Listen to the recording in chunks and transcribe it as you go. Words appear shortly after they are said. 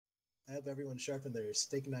I hope everyone sharpened their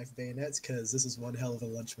steak knife bayonets, because this is one hell of a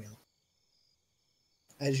lunch meal.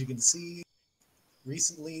 As you can see,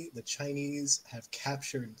 recently the Chinese have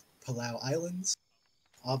captured Pulau Islands.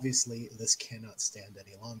 Obviously, this cannot stand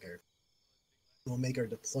any longer. We'll make our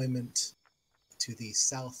deployment to the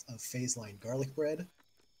south of phase line garlic bread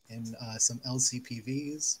and some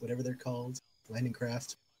LCPVs, whatever they're called, landing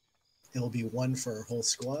craft. It'll be one for our whole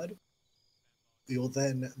squad. We will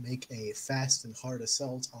then make a fast and hard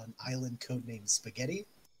assault on island codenamed Spaghetti.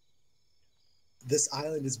 This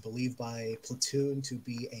island is believed by Platoon to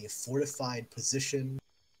be a fortified position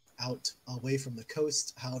out away from the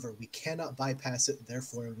coast. However, we cannot bypass it,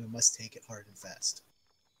 therefore we must take it hard and fast.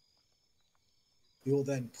 We will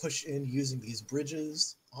then push in using these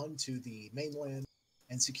bridges onto the mainland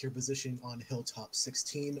and secure position on Hilltop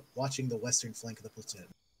 16, watching the western flank of the platoon.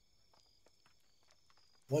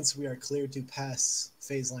 Once we are cleared to pass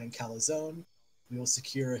phase line Calazone, we will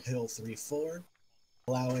secure Hill 3-4,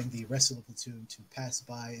 allowing the rest of the platoon to pass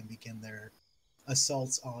by and begin their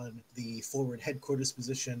assaults on the forward headquarters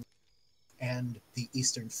position and the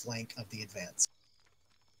eastern flank of the advance.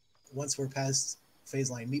 Once we're past phase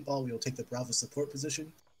line Meatball, we will take the Bravo support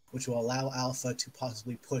position, which will allow Alpha to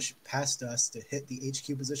possibly push past us to hit the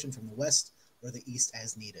HQ position from the west or the east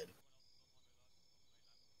as needed.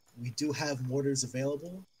 We do have mortars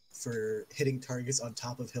available for hitting targets on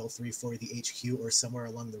top of Hill 3-4, the HQ, or somewhere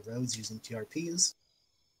along the roads using TRPs.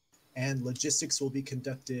 And logistics will be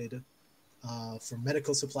conducted for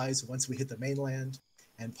medical supplies once we hit the mainland,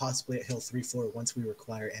 and possibly at Hill 3-4 once we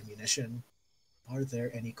require ammunition. Are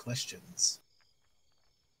there any questions?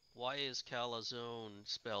 Why is Calazone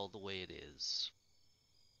spelled the way it is?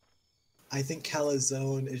 I think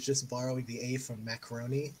Calazone is just borrowing the A from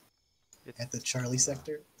macaroni at the Charlie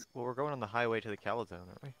sector. Well, we're going on the highway to the Calazone,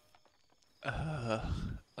 aren't we?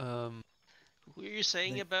 Who are you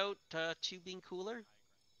saying about two being cooler?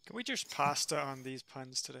 Can we just pasta on these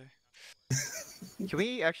puns today? Can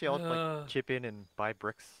we actually all like chip in and buy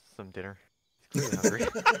Bricks some dinner? He's clearly hungry.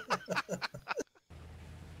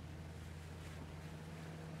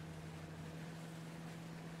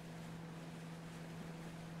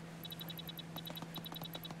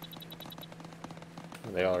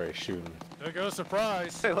 They already shooting. There goes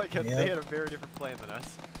surprise! They had a very different plan than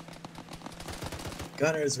us.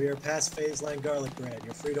 Gunners, we are past phase line garlic bread.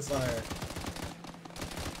 You're free to fire.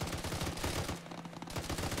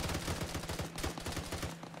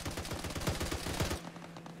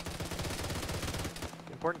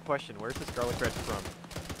 Important question, where's this garlic bread from?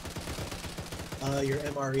 Your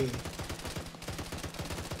MRE.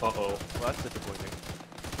 Uh-oh. Well, that's disappointing.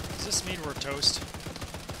 Does this mean we're toast?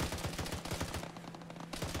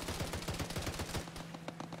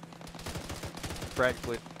 Frag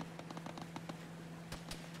split.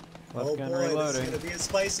 Oh boy, this is gonna be a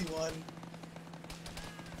spicy one.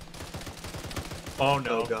 Oh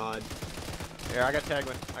no. Oh god. Here, I got tag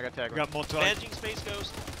one. We got multiple. Managing Space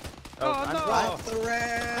Ghost. Oh no! What the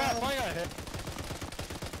round? Crap, I got hit.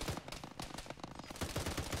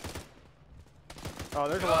 Oh,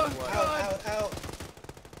 there's a lot of blood. Out.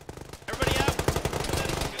 Everybody out!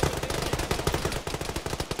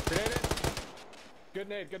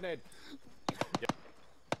 Grenade it. Good nade.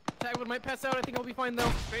 Tagwood might pass out, I think I'll be fine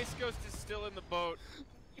though. Space Ghost is still in the boat.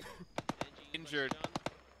 Injured.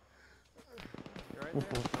 You're right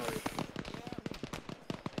there?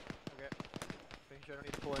 Okay. Making sure I don't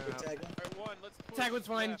need to pull him out. Alright, one, let's push Tagwood's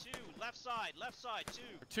fine. left. Two, left side,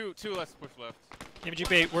 two. Two, let's push left. Imaging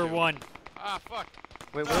bait, we're one. Ah, fuck.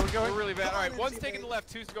 Wait, where are we going? We're really bad. Come on, Alright, one's MG taking bait. the left,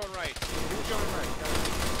 two's going right. Who's going right?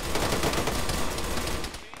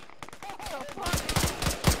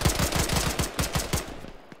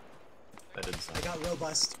 That didn't sound. I got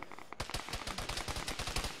robust.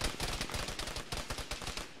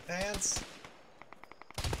 Pants.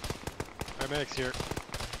 Paramedics here.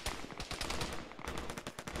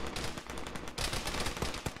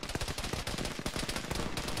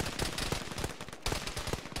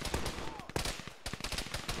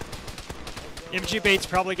 MG bait's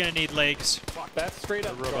probably gonna need legs. Fuck, that's straight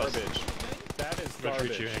up garbage. That is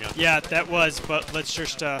garbage. Hang on. Yeah, that was, but let's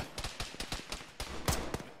just I'm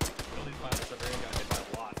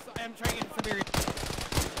trying to get Siberian.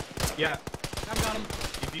 Yeah. I've got him.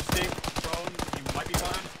 If you stay prone, you might be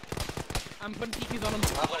fine. I'm putting TPs on him. You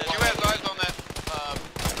have eyes on that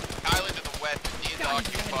island to the west is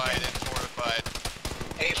occupied and fortified.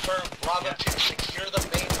 A firm, Bravo 2, secure the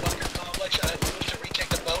main bunker complex and then move to retake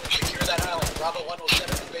the boat and secure that island. Bravo 1 will set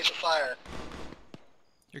up the base of fire.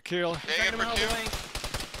 you're kill. Taking it for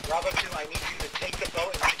two. Bravo 2, I need you to take the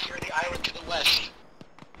boat and secure the island to the west.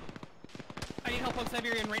 I need help on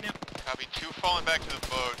Siberian right now. Copy, two falling back to the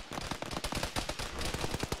boat.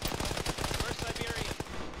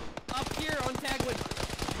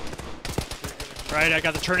 Right, I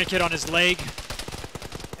got the tourniquet on his leg.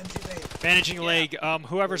 MG bait. Managing leg.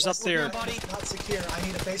 Whoever's up West there. body is not secure. I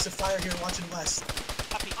need a base of fire here watching west.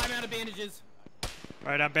 I'm out of bandages.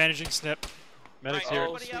 Right, I'm bandaging Snip. Medics Right, here.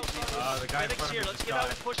 everybody out. The guy in Medics front of here. me Let's just get out died.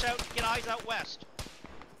 and push out. Get eyes out west.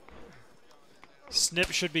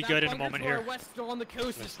 Snip should be That good in a bunker moment to our here. west, still on the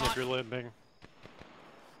coast, is Snip hot. your limping.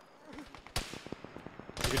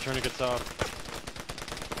 You can turn it gets off.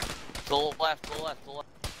 Go left, go left, go left.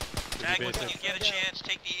 Dagwood, when you get a chance,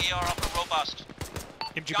 take the AR off a robust.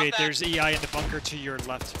 MG Got bait, that. there's EI in the bunker to your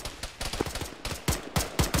left.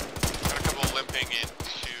 Got a couple limping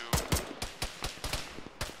into.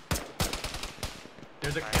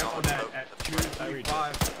 There's a camp on that at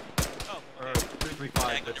 235 Oh, or okay.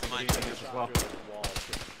 335. That's Never mind. engaging us as well.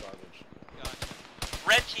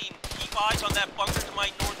 Red team, keep eyes on that bunker to my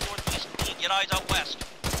northeast. Get eyes out west.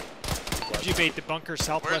 MG bait, the bunker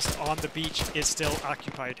southwest on the beach is still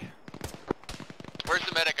occupied. Where's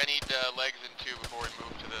the medic? I need legs in two before we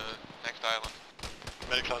move to the next island.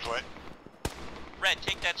 Medic's on his way. Red,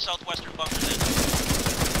 take that southwestern bunker then.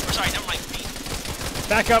 Or sorry, never mind. Green.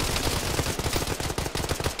 Back up.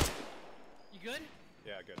 You good?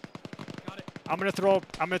 Yeah, good. Got it. I'm gonna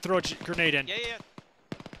throw a grenade in. Yeah.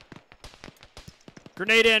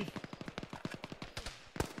 Grenade in.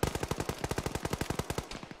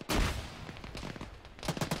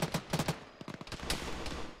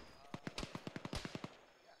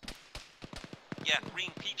 Yeah,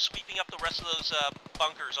 Green, keep sweeping up the rest of those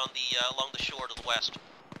bunkers on the along the shore to the west.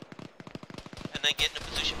 And then get in a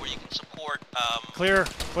position where you can support Clear.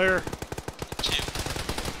 two.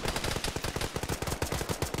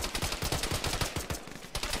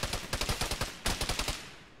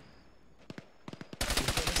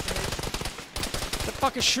 The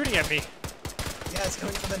fuck is shooting at me? Yeah, it's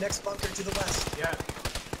coming from the next bunker to the west. Yeah.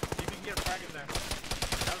 See if you can get a frag in there.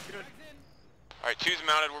 That was good. Alright, two's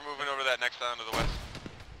mounted. We're moving over that next island to the west.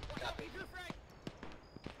 Copy.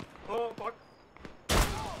 Oh, fuck.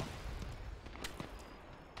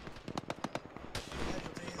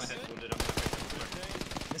 My head's wounded.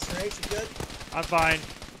 Mr. H, you good? I'm fine.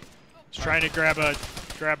 Just trying to grab a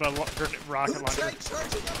rocket Who launcher. tried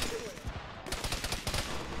charging up to it?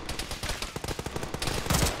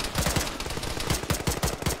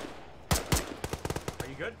 Are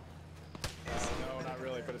you good? No, not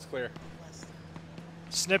really, but it's clear.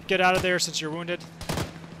 Snip, get out of there since you're wounded.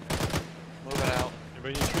 Moving out.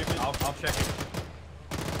 Anybody need treatment? I'll check it.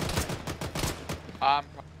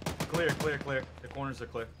 Clear. The corners are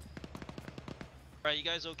clear. Alright, you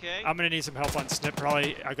guys okay? I'm gonna need some help on Snip.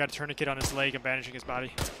 Probably I got a tourniquet on his leg. I'm bandaging his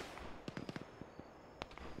body.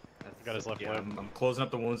 Got his left leg. I'm closing up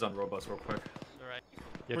the wounds on Robust real quick. Alright.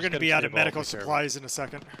 Yeah, We're just gonna get be him out of stable, medical I'll take care of supplies in a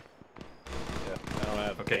second. him. Yeah, I don't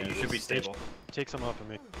have. Okay, you should be stable. Take some off of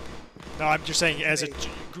me. No, I'm just saying as a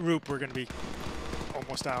group we're gonna be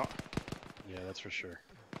almost out. Yeah, that's for sure.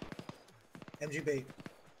 MG bait.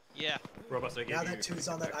 Yeah. Robust, I gave Now you. that two's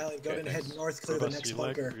on that island, go Okay, ahead and head thanks. north, clear Robust, the next you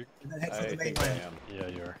like- bunker, and then head for I the think main I land. am. Yeah,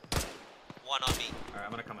 you are. One on me. Alright,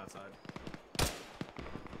 I'm gonna come outside.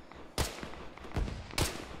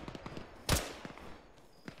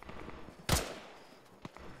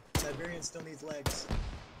 Siberian still needs legs.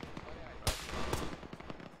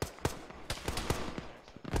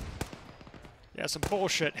 Yeah, some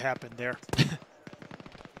bullshit happened there.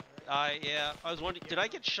 Yeah. I was wondering, did I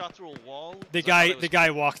get shot through a wall? The 'Cause I thought guy it was- the guy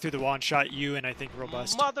walked through the wall and shot you and I think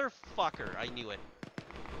Robust. Motherfucker! I knew it.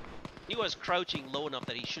 He was crouching low enough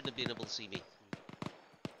that he shouldn't have been able to see me.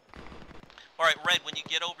 Alright, Red, when you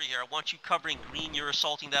get over here, I want you covering Green. You're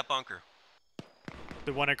assaulting that bunker.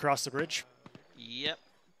 The one across the bridge. Yep.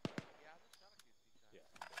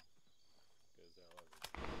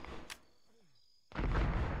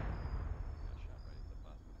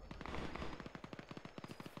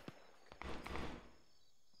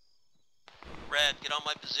 Red, get on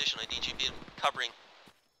my position. I need you to be covering.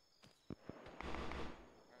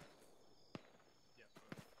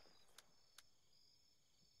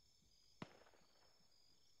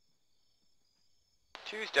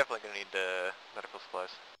 Two's definitely gonna need medical supplies.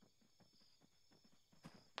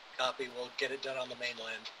 Copy, we'll get it done on the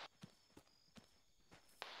mainland.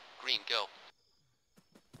 Green, go.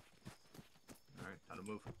 Alright, time to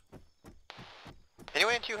move.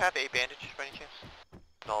 Anyone in two have a bandage by any chance?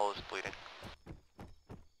 All is bleeding.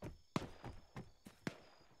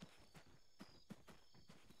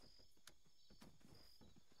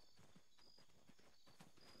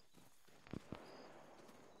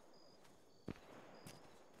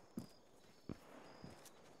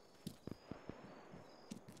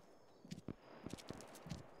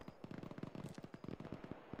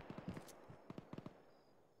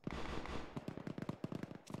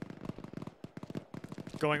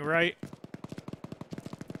 Going right.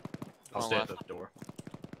 I'll stay at the door.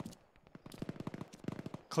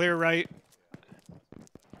 Clear right.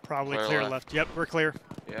 Probably Clear clear left. left. Yep, we're clear.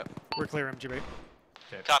 Yep. We're clear, MGB. Okay,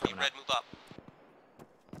 Copy, coming red, up. move up.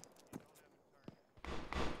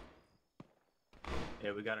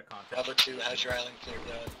 Yeah, we got a contact. Bravo 2, how's your island clear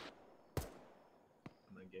going?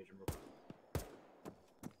 I'm gonna engage him real quick.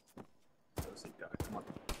 Go see guy. Come on.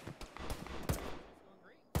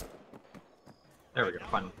 There we go.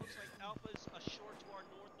 Finally. Looks like Alpha's a short to our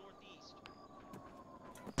north-northeast.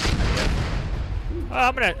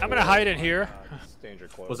 I'm gonna hide in here. Danger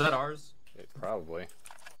close. Was that ours? Probably.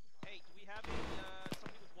 Hey, do we have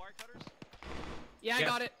somebody with wire cutters? Yeah, I Yeah.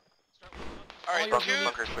 got it. Start working on these. Alright, All two... your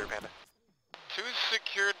Bunkers clear, Panda. Two's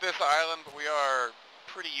secured this island, but we are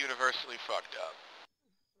pretty universally fucked up.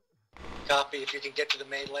 Copy, if you can get to the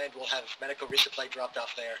mainland, we'll have medical resupply dropped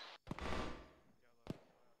off there.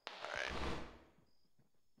 Alright.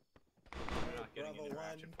 We're not getting Bravo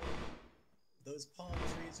interaction 1, for it. those palm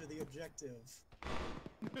trees are the objective.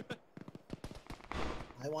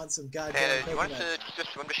 I want some goddamn And do you want us coconut. to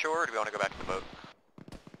just swim to shore, or do we want to go back to the boat?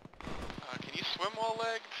 Can you swim well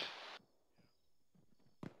legged?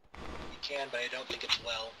 You can, but I don't think it's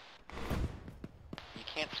well. You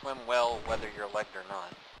can't swim well whether you're legged or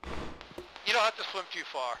not. You don't have to swim too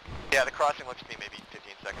far. Yeah, the crossing looks to be maybe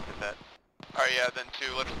 15 seconds if that. Alright, yeah, then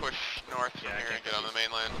 2, let's push north from Yeah, I here and can't get on the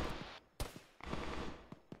mainland.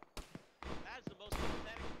 That is the most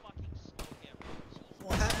pathetic fucking smoke ever. Jesus.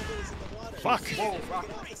 Well, half of it is in the water. Fuck. Whoa,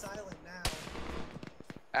 get off this island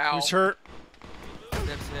now. Ow. Who's hurt?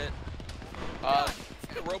 That's it.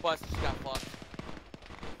 The robust just got fucked.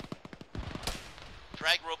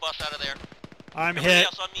 Drag robust out of there. I'm Everybody hit.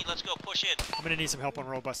 else on me, let's go, push in. I'm gonna need some help on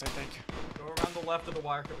robust, I think. Go around the left of the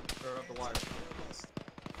wire, or of the wire.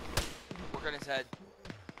 Work on his head.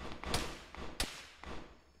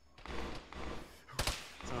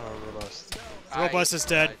 Oh, robust. Robust is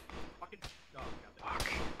dead. Fucking... Oh, God.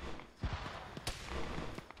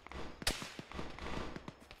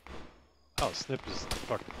 Oh, Snip is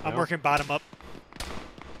fucking. I'm working bottom up.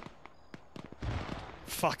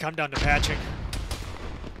 Fuck, I'm down to patching.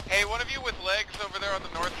 Hey, one of you with legs over there on the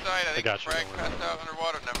north side, I think got you, Frank don't worry. passed out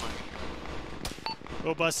underwater. Never mind.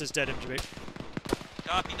 Robust is dead, MGB.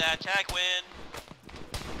 Copy that, tag win.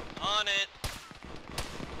 On it.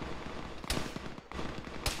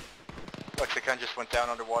 Lexicon just went down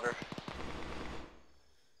underwater.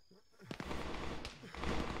 I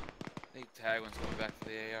think Tag one's going back to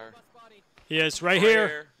the AR. He is right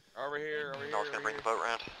here. Over here, over here, Noel's gonna bring the boat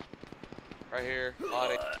around. Right here.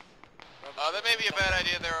 Body. That may be a bad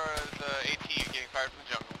idea. There was AT getting fired from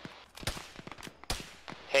the jungle.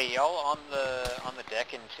 Hey, y'all on the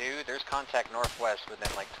deck in 2, there's contact northwest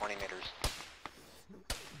within like 20 meters.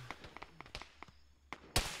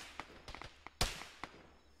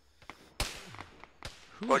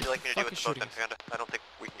 Who What would you like me to do the with fuck the boat is then, shooting? Panda? I don't think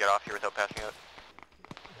we can get off here without passing out.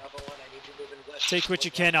 Bravo 1, I need you moving west. Take what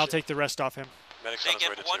you can, I'll take the rest off him. Medic's Take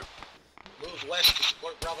it, one. Move west to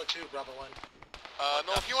support Bravo 2, Bravo 1.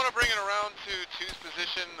 No, if you want to bring it around to 2's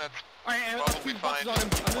position, that's Alright, probably two fine. boxes on him.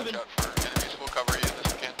 I'm Watch moving. out for enemies. We'll cover you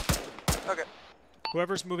as we can. Okay.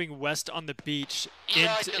 Whoever's moving west on the beach,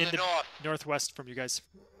 Yeah, in to the the north. northwest from you guys.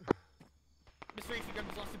 Mr. Reese, you grab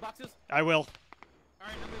those last 2 boxes? I will.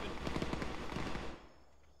 Alright, I'm moving.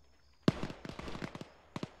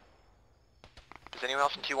 Does anyone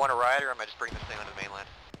else in 2 want to ride, or am I just bringing this thing onto the mainland?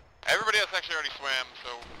 Everybody else actually already swam, so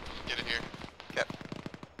just get in here. Okay.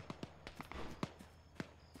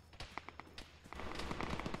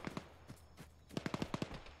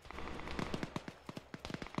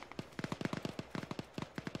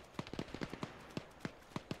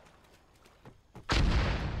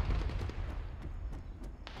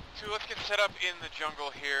 So let's get set up in the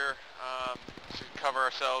jungle here to cover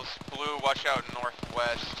ourselves. Blue, watch out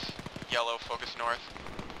northwest. Yellow, focus north.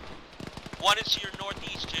 One is to your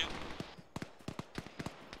northeast, 2.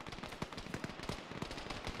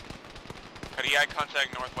 Cutty eye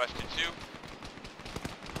contact northwest to 2.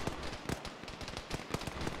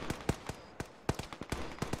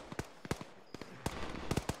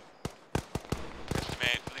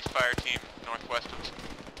 Estimate police fire team northwest of us.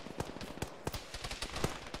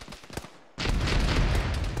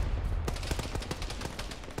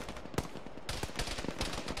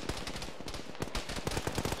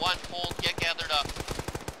 One, hold, get gathered up.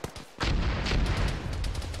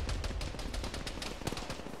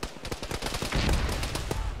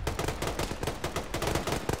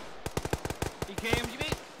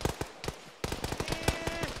 DKMGB?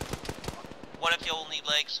 One if you'll need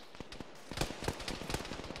legs.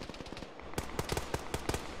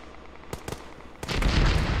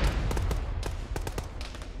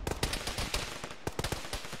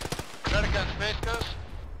 Medic on Space Coast.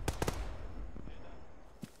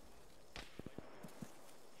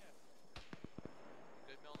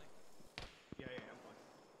 Good, Melanie? Yeah, I'm fine.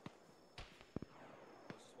 I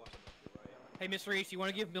was just watching left to right. Hey, Mr. H, you want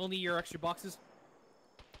to give Milne your extra boxes?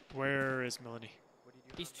 Where is Melanie?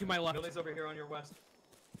 He's to my left. Millie's over here on your west.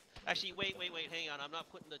 Actually, wait, hang on. I'm not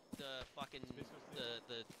putting the fucking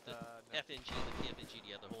the FNG, the PFNG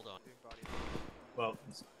together. Hold on. Well,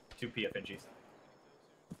 it's 2 PFNGs.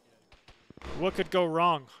 What could go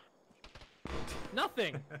wrong?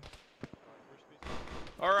 Nothing.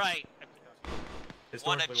 All right.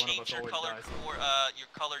 Want to Historically, one of change us your always color dies. for your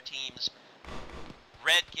color teams.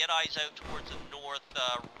 Red, get eyes out towards the north.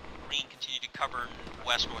 Green, continue to cover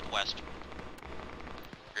west northwest.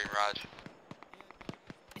 Green, Raj.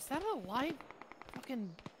 Is that a live fucking...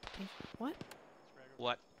 What?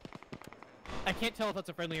 What? I can't tell if that's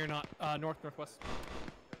a friendly or not. Northwest.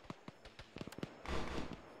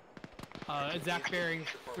 Zach bearing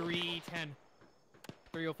 310.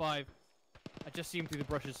 305. I just see him through the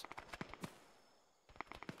brushes.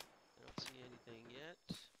 I don't see anything yet.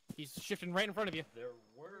 He's shifting right in front of you. There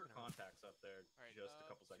were contacts up there just a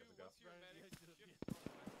couple seconds ago.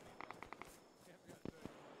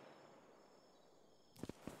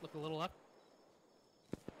 Look a little left.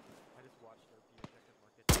 I just watched our objective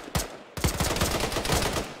market.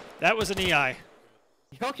 That was an EI.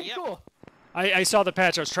 Okay, Yep. cool. I saw the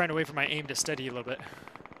patch. I was trying to wait for my aim to steady a little bit.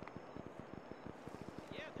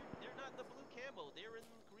 Yeah, they're not in the blue camo. They're in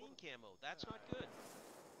green camo. That's not good.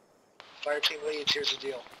 Fire team leads, here's the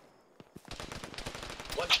deal.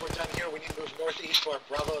 Once we're done here, we need to move northeast to our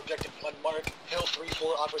Bravo Objective 1 mark. Hill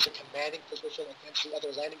 3-4 offers a commanding position against the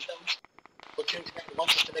other landing zones. Platoon Command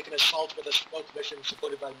wants us to make an assault with a smoke mission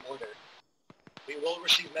supported by mortar. We will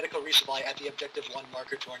receive medical resupply at the Objective 1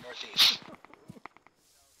 marker to our northeast.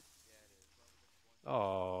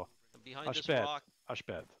 Oh, Behind aż this bad. rock. Aż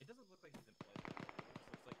bad. It doesn't look like he's in place. It just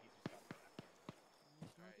looks like he's just got back.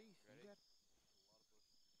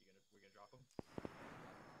 We're gonna drop him?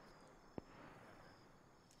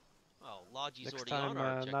 Oh, Logi's Next already time, on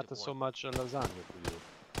our objective not one. so much lasagna for you.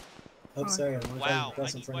 Oh, sorry, I'm Wow, I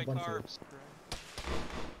pressing need for my a bunch of- carbs.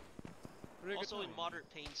 Also in moderate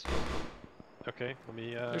pains. Okay, let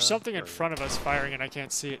me. There's something in front of us firing and I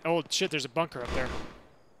can't see it. Oh shit, there's a bunker up there.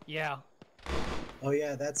 Yeah. Oh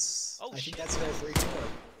yeah, that's. Oh, I shit. think that's Hill 3-4.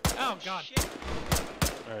 Oh, God. Shit.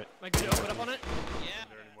 Alright. Am I good to open up on it? Yeah.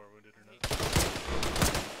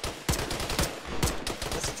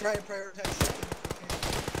 Let's try and prioritize something if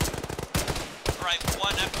Alright,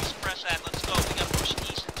 one after we suppress that. Let's go. We gotta push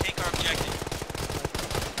east and take our objective.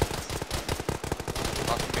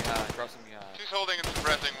 Crossing behind, crossing behind. Who's holding and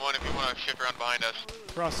suppressing one if you want to shift around behind us?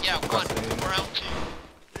 Cross. Yeah, one. We're out.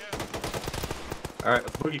 Alright,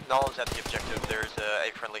 let's boogie. Null's at the objective. There's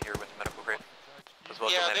a friendly here with medical grade. As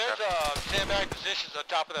well as there's sandbag positions on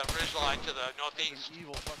top of that ridge line to the northeast.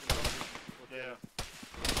 Yeah.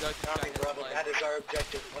 Copy, Bravo, that is our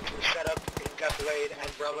objective. Once we're set up in Guthlade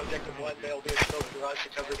and Bravo Objective 1, there will be a smoke barrage to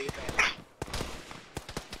cover the advance.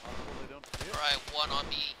 Alright, one on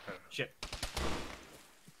me. Shit.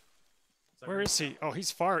 Where is he? Oh,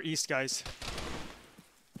 he's far east, guys.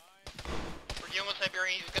 We're dealing with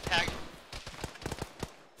Siberian, he's got tagged.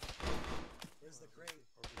 Where's the crate?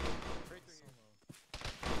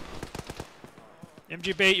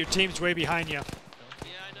 MG Bait, your team's way behind you. Yeah,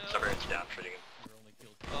 I know. Siberian's down, shooting him.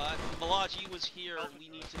 But Malaji was here. We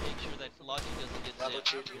need to make sure that Malaji doesn't get Bravo zipped.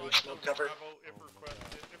 2, do you need smoke cover?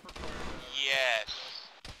 Yes.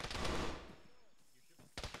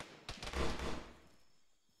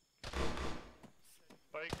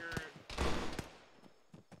 Biker.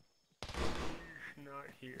 Not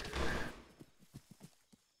here.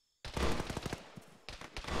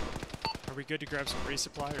 Are we good to grab some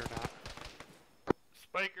resupply or not?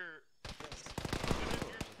 Spiker. Finish your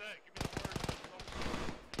set. Give me the word.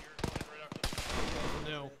 You're going right after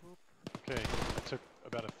the No. Okay, I took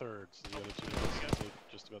about a third, so the other two guys take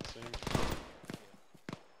just about the same.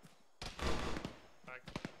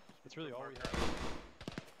 That's really all we have.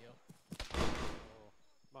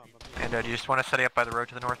 Momma Mia. And do you just want to set up by the road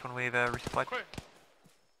to the north when we've resupplied? Quick.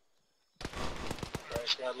 Alright,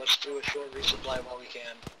 Squad, let's do a short resupply while we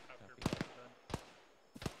can.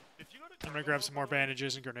 Did you go to I'm gonna grab some more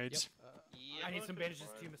bandages and grenades. Yep. I need some bandages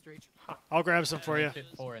too, Mr. H. I'll grab some for you. Fit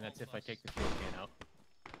 4, and that's if I take the fuel can out.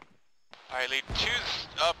 Alright, lead 2's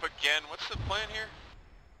up again. What's the plan here?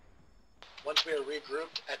 Once we are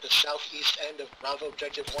regrouped at the southeast end of Bravo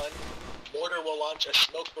Objective 1, Mortar will launch a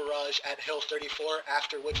smoke barrage at Hill 34,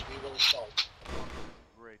 after which we will assault.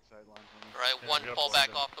 Great sideline for me. Alright, Yeah, one we gotta fall blind back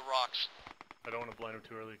him. off the rocks. I don't want to blind him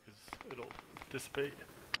too early because it'll dissipate.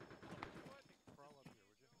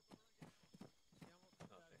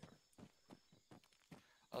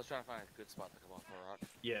 was trying to find a good spot to come off the rock.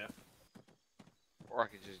 Yeah. Or I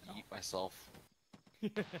could just yeet myself.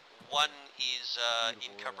 One is in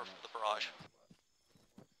cover from the barrage.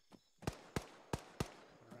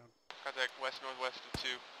 Contact west-northwest of 2.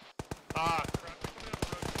 Ah, crap. They're coming up the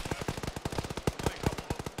road. Only a couple of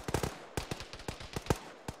them.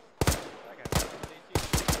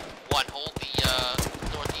 One, hold the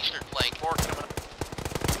northeastern flank. More coming up.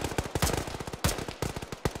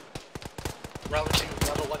 Bravo 2,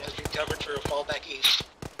 Bravo 1 has been covered for a fallback east.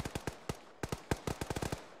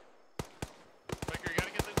 Spiker, you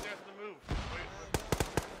gotta get those guys to move. Wait.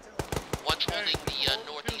 One's holding the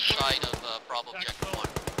northeast side of Bravo Objective 1.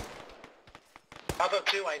 Bravo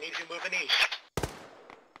 2, I need you moving east.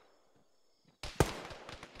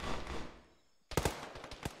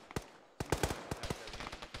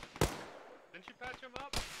 Didn't you patch him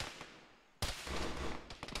up?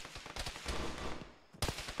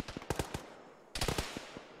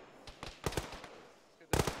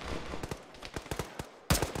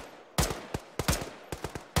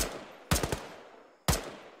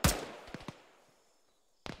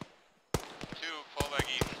 Fall back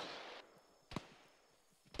east.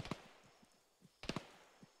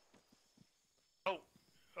 Oh.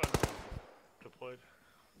 Oh no. Deployed.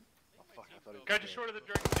 Oh fuck, I thought he was Guy just short of the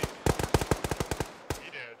drink station.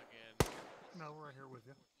 He did. No, we're right here with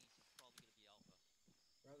you.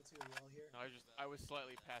 Bravo 2, are you all here? No, I was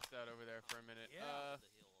slightly passed out over there for a minute. Yeah,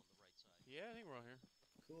 I think we're all here.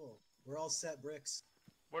 Cool. We're all set, Bricks.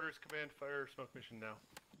 Orders, command, fire, smoke mission now.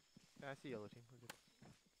 Yeah, I see yellow team. We're good.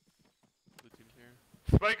 Platoon's here.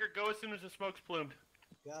 Spiker, go as soon as the smoke's plumed.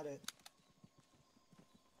 Got it.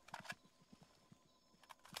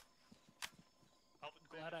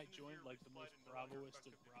 Glad I joined like the most Bravoist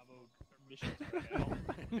of Bravo missions right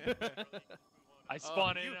now. I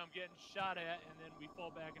spawn in, I'm getting shot at, and then we fall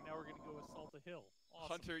back, and now we're gonna go assault a hill. Awesome.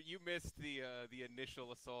 Hunter, you missed the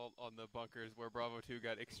initial assault on the bunkers where Bravo 2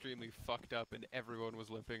 got extremely fucked up and everyone was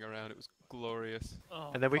limping around. It was glorious.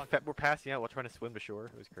 Oh, and then we're passing out while trying to swim to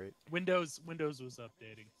shore. It was great. Windows was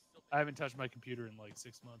updating. I haven't touched my computer in like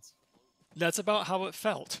 6 months. That's about how it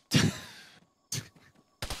felt.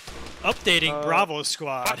 Updating Bravo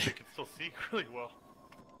Squad. You can still see really well.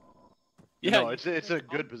 Yeah, no, it's a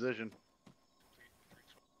good position.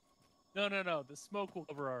 No. The smoke will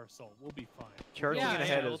cover our assault. We'll be fine. Charging in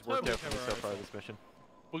ahead has worked out for me so far this mission.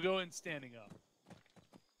 We'll go in standing up.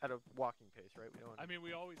 At a walking pace, right? We don't. I mean,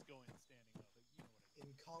 we always go in standing up. But you know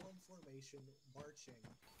what In column formation, marching.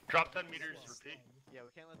 Drop 10 meters, repeat. Yeah,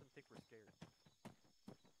 we can't let them think we're scared.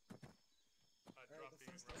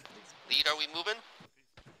 Lead, are we moving?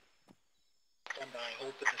 Stand by,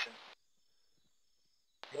 hold position.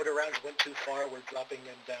 Mortar rounds went too far, we're dropping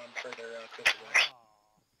them down further closer west.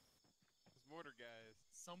 Those mortar guys.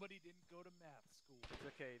 Somebody didn't go to map school. It's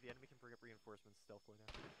okay, the enemy can bring up reinforcements stealthily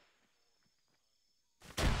now.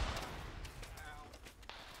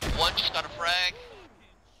 One just got a frag.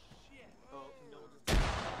 Oh,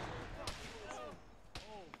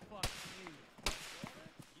 fuck me.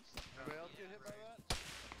 Anybody else get hit by that?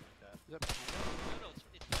 No,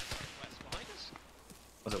 it's west behind us.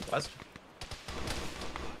 Was it west?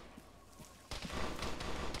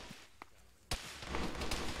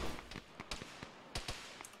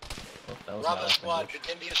 Bravo Squad,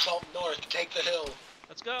 begin the assault north. Take the hill.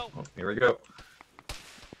 Let's go. Oh, here we go.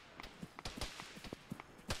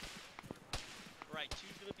 Right,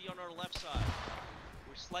 two's gonna be on our left side.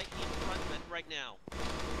 We're slightly in front of it right now.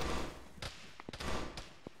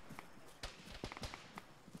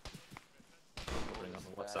 On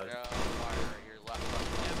the left side.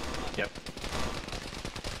 Yep.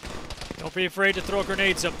 Don't be afraid to throw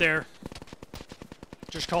grenades up there.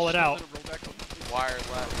 Just call it out. Wire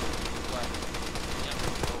left. Yep.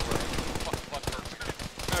 Bunker.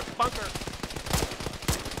 Bunker.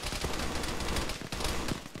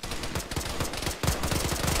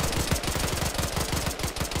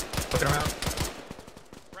 Looking around.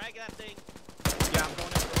 Frag that thing. Yeah, I'm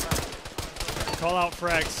going in. Call out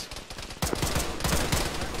frags.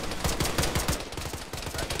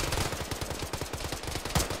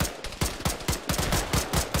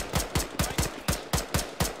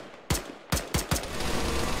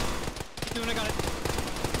 Doing, I got it.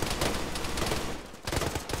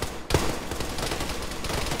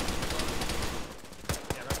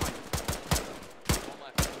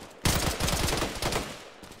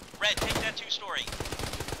 Red, take that two-story.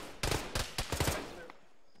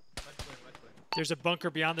 There's a bunker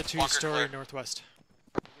beyond the two-story northwest.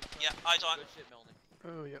 Yeah, eyes on. Good shit, Melanie.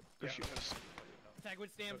 Oh, yep. Go shoot us. Tag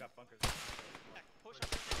would stand. Still got bunkers. Push up.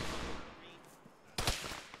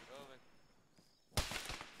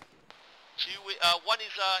 one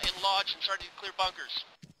is in lodge and starting to clear bunkers.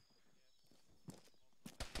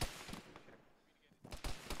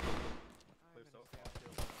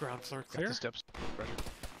 Ground floor Got clear. the steps. Roger.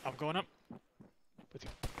 I'm going up. With you.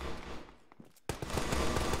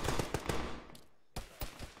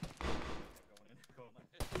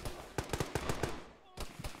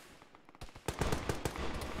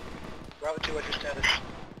 Bravo 2, what's your status?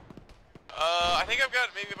 I think I've got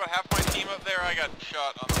maybe about half my team up there. I got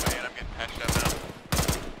shot on the way and I'm getting patched up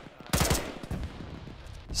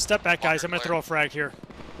now. Step back, guys. I'm gonna throw a frag here.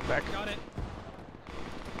 Back. Got it.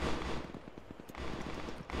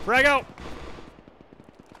 Frag out.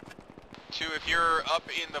 2, if you're up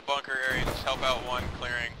in the bunker area, just help out 1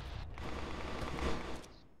 clearing.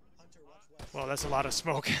 Well, that's a lot of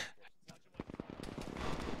smoke.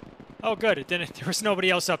 Oh, good. It didn't. There was nobody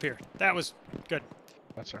else up here. That was good.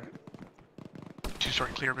 That's alright. 2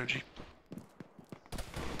 starting clear, Benji.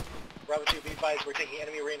 Bravo 2, be advised, we're taking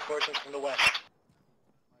enemy reinforcements from the west.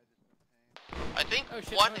 I think Oh,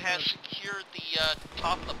 shit, one no, has no. secured the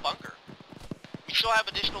top of the bunker. We still have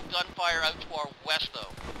additional gunfire out to our west, though.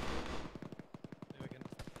 Maybe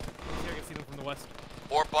I can see them from the west.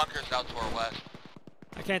 Or bunkers out to our west.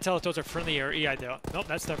 I can't tell if those are friendly or EI though. Nope,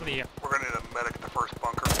 that's definitely EI. We're gonna need a medic at the first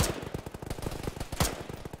bunker.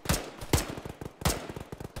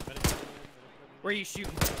 Where are you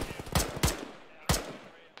shooting?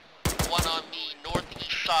 One on the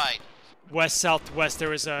northeast side. West, southwest. There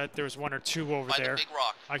was 1 or 2 over By the there. big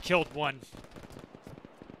rock. I killed 1.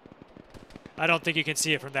 I don't think you can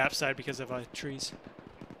see it from that side because of trees.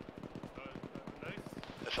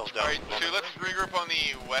 Alright, 2, let's regroup on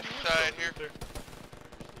the west side here.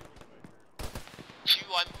 2,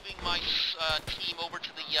 I'm moving my team over to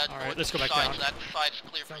the All right, let's northeast go back side, down. so that side's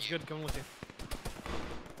clear Sounds for you. good. Coming with you.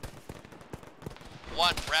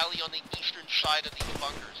 1, rally on the eastern side of these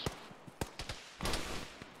bunkers.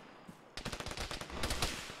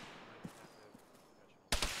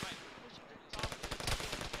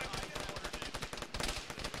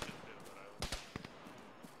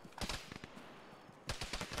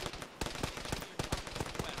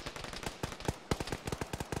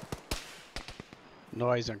 No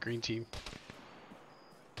eyes on green team.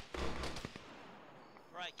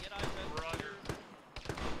 Right, get out of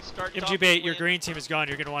Start MG8, your green team is gone.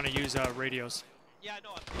 You're going to want to use radios. Yeah,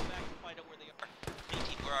 no, I'm coming back to find out where they are. Green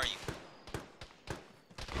team, where are you?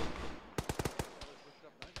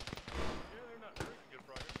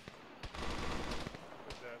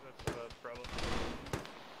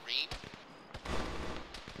 Green?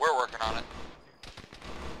 We're working on it.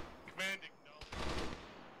 Commanding, no.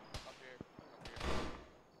 Up here.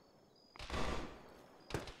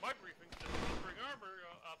 My briefing says we didn't bring armor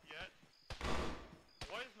up yet.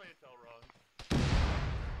 Why is my intel wrong?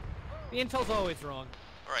 The intel's always wrong.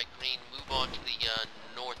 Alright, Green, move on to the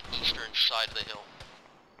northeastern side of the hill.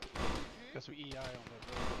 Got some EI on the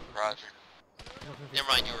road. Roger. Never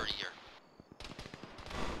mind, you're already here.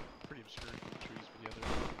 Pretty obscure in the trees for the other.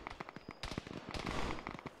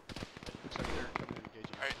 Looks like they're coming and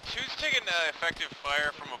engaging. Alright, 2's taking effective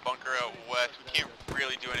fire from a bunker out west. We can't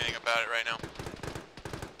really do anything about it right now.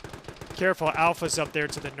 Careful, Alpha's up there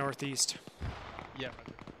to the northeast. Yeah,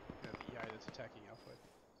 Roger. Yeah, the EI that's attacking Alpha.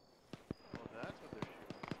 Well, that's what they're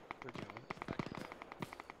shooting. They're dealing.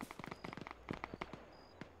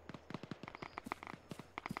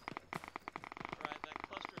 Alright, that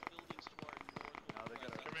cluster of buildings to our Now they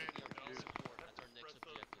got That's our next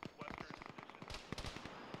objective.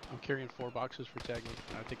 I'm carrying 4 boxes for tagging.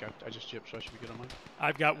 I think I just gypped, so I should be good on mine.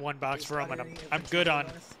 I've got 1 box for them, and I'm good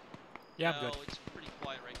on. Yeah, I'm No, good. it's pretty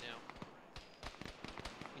quiet right now.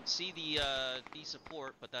 You can see the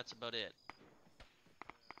support, but that's about it.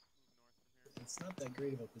 It's not that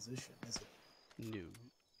great of a position, is it? No.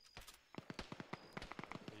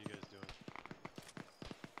 What are you guys doing?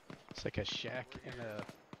 It's like a shack and a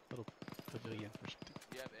little pavilion or something.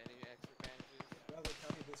 Do you have any extra bandages? Bravo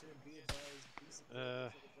County Platoon, be advised, be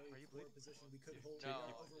supported. Are you poor position we could hold No.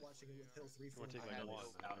 overwatching with Hill 3 You want to take like 1?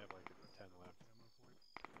 I have like 10 left.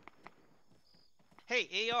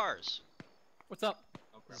 Hey, ARs! What's up?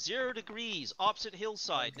 0 degrees, opposite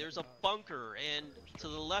hillside. There's a bunker, and to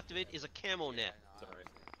the left of it is a camo net.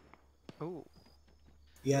 Ooh.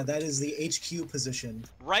 Yeah, that is the HQ position.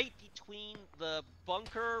 Right between the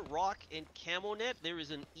bunker, rock, and camo net, there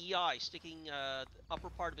is an EI sticking the upper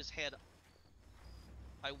part of his head.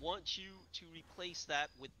 I want you to replace that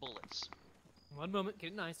with bullets. 1 moment.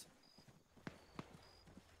 Get it nice.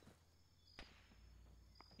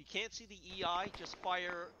 You can't see the EI, just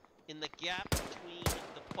fire in the gap between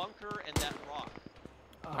the bunker and that rock.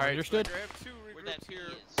 Alright, Understood. I have 2 Where that regroups here.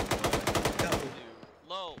 is. No,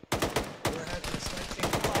 Low. we're having a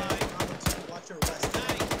Watch your west.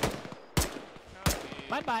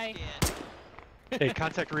 Bye bye. Yeah. Hey,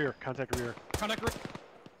 contact rear. Contact rear. Contact rear.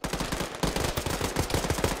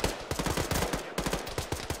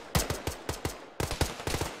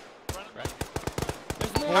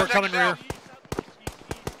 There's more. More coming rear.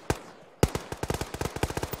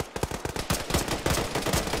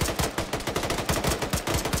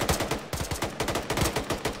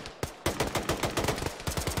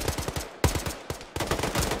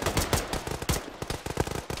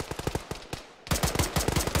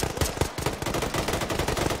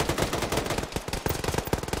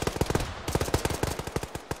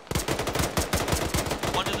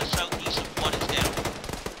 One to the southeast of one is down.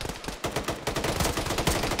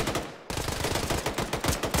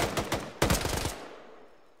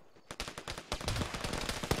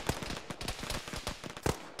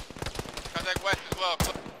 Contact west as well.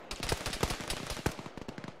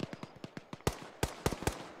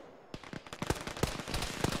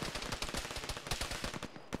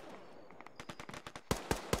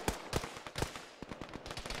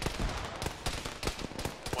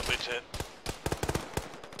 One lead's hit.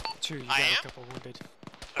 2, you got a couple wounded.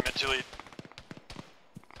 I'm in 2 lead.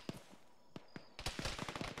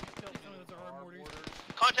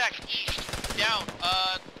 Contacts east, down,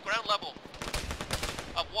 ground level.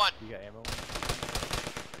 Up 1. You got ammo?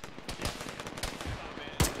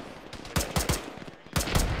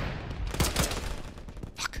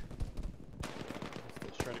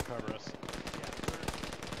 Let's try to cover us.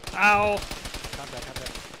 Ow! Contact, contact.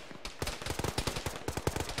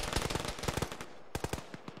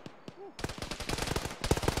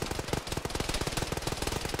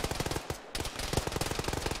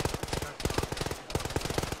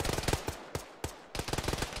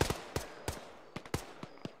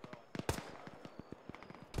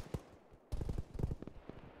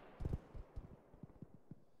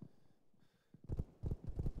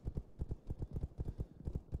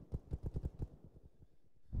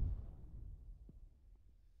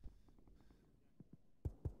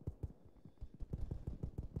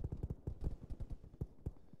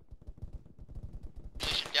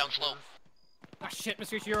 Down slow. Ah shit,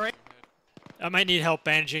 Mr. H, you alright? I might need help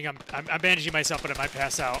bandaging. I'm bandaging myself, but I might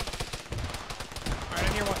pass out. Alright,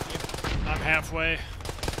 I'm here watching you. I'm halfway.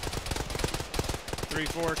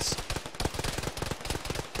 3/4.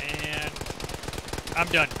 And I'm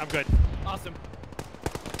done. I'm good. Awesome.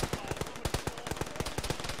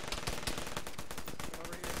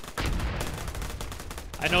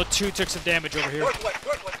 I know 2 took some damage over here. Northwest,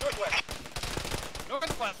 northwest, northwest.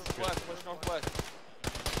 Northwest.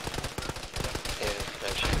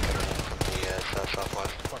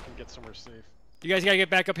 Southwest. Fucking get somewhere safe. You guys gotta get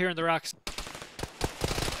back up here in the rocks.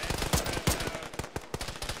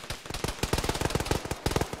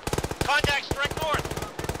 Contacts direct north.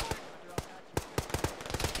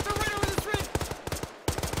 They're right over this ridge!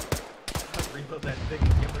 Reload that thing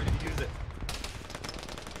and get ready to use it.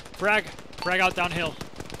 Frag out downhill.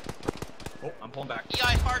 Oh, I'm pulling back.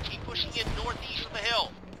 EI fire team pushing in northeast of the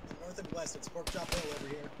hill. North and west, it's Pork Chop Hill over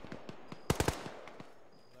here.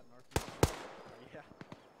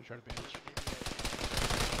 You try to bandage.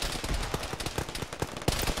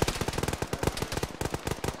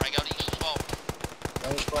 Frag out east as well.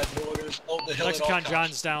 Those 5 new orders, hold the hill at all Lexicon costs.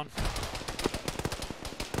 John's down.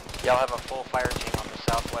 Y'all have a full fire team on the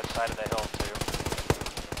southwest side of the hill too.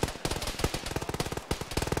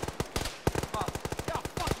 Yeah,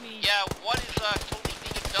 fuck me! Yeah, one is totally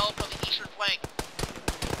being enveloped on the eastern flank.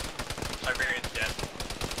 Siberian's dead.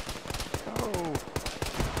 Oh.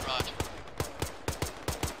 Roger.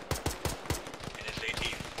 And his AT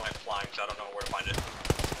went flying, so I don't know where to find it.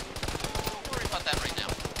 Don't worry about that right now.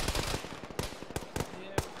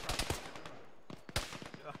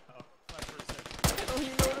 I don't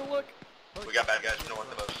even know where to look. We got bad guys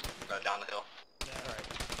north of us, down the hill. Alright.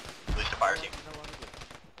 At least the fire team.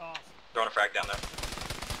 Throwing a frag down there.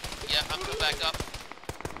 Yeah, I'm coming back up.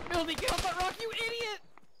 Mildy, get off that rock, you idiot!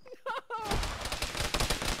 No!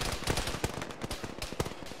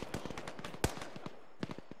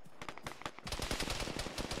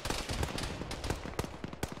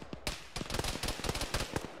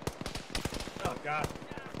 Oh god.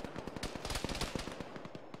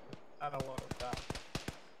 I don't want to die.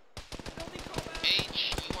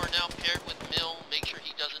 H, you are now paired with Mill. Make sure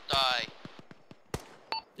he doesn't die.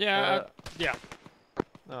 Yeah, yeah.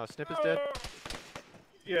 No, Snip is dead.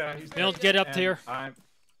 Yeah, he's Mill, dead. get up And here.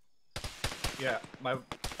 Yeah, my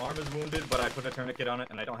arm is wounded, but I put a tourniquet on it,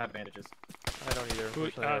 and I don't have bandages. I don't either. Who,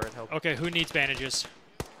 Unfortunately, I read help. okay, who needs bandages?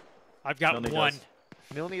 I've got Milne one. does.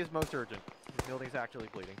 Milne is most urgent. Milne's actually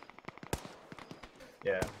bleeding.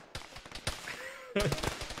 Yeah.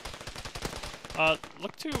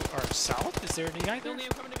 Look to our south. Is there any guy there? Milne,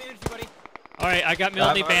 I'm coming to bandage you, buddy. Alright, I got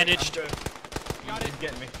Milne bandaged. Got it. He's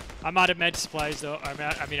getting me. I'm out of med supplies, though. I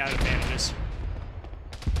mean, out of bandages.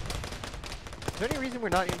 Is there any reason we're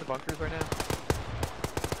not in the bunkers right now?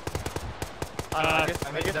 I guess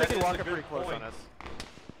they can walk up pretty close on us.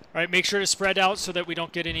 Alright, make sure to spread out so that we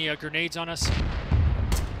don't get any grenades on us.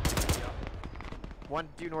 One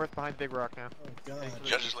due north behind Big Rock now. Oh god.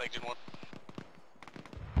 Judge's legged in one.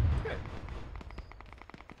 Okay.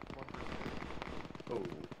 Oh.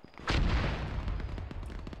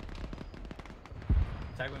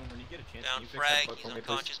 Tagwin, when you get a chance, Down can you frag, fix that he's for me, please?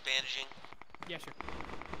 unconscious, bandaging. Yeah, sure.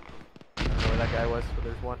 I don't know where that guy was, but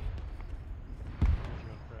there's one.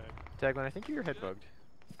 Taglin, I think you're head bugged.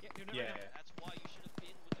 Yeah. That's why you should have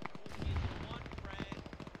been with the Bohemia one frag.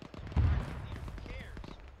 The party leader cares.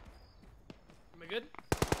 Am I good?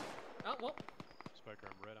 Oh, well. Spiker,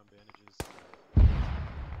 I'm red on bandages.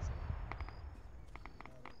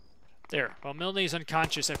 There. While Milne's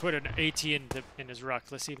unconscious, I put an AT in his ruck.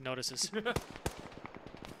 Let's see if he notices.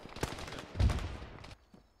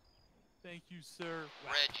 Thank you, sir.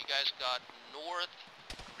 Red, you guys got north,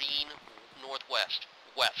 green, northwest,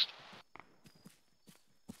 west.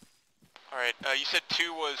 Alright, you said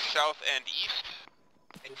 2 was south and east?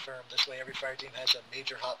 Confirm. This way every fire team has a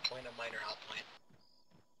major hot point, a minor hot point.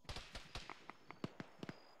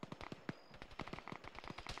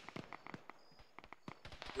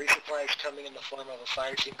 Resupply is coming in the form of a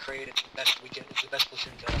fire team crate. It's the best we can. It's the best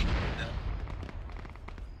platoon can offer right now.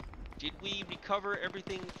 Did we recover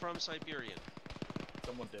everything from Siberian?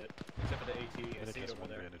 Someone did. Except for the AT and C over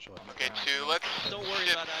there. Okay, 2, let's Don't worry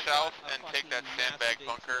shift about that. south and take that sandbag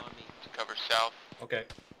bunker to cover south. Okay.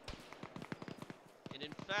 And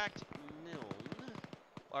in fact, Milne,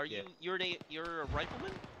 are you? You're a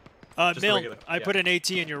rifleman? Milne, I put an AT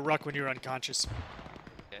in your ruck when you were unconscious.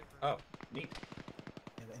 Okay. Oh, neat.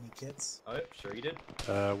 Have any kits? Oh, sure you did.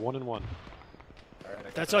 1 and 1.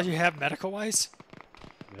 Alright, That's all you have medical-wise?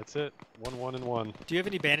 That's it. 1 and 1. Do you have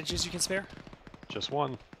any bandages you can spare? Just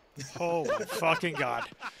 1. Oh, fucking god.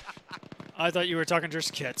 I thought you were talking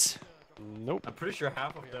just kits. Nope. I'm pretty sure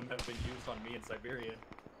half of them have been used on me in Siberia.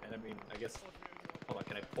 And I mean, I guess... Hold on,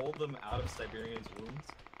 can I pull them out of Siberian's wounds?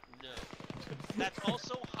 No. That's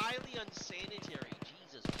also highly unsanitary.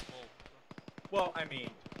 Jesus. Well, I mean,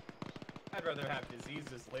 I'd rather have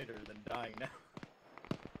diseases later than dying now.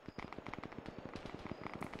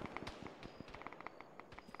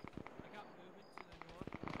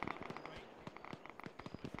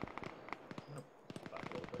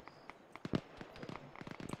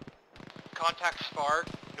 Contact Spar,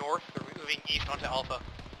 north, we're moving east onto Alpha.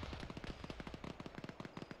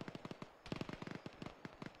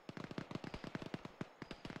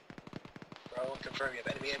 Bravo, confirm you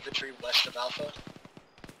have enemy infantry west of Alpha.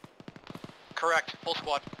 Correct, full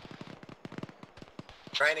squad.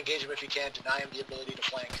 Try and engage them if you can. Deny them the ability to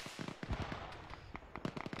flank.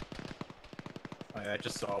 I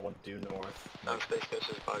just saw one due north. Space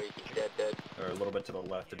Coast's body, he's dead. Or a little bit to the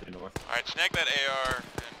left of due north. Alright, snag that AR and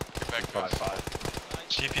get back to us. 5-5.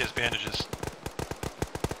 GPS bandages.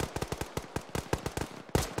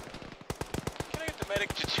 Can I get the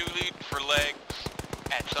medic to 2 lead for legs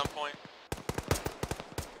at some point?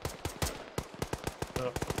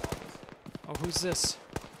 Oh, who's this?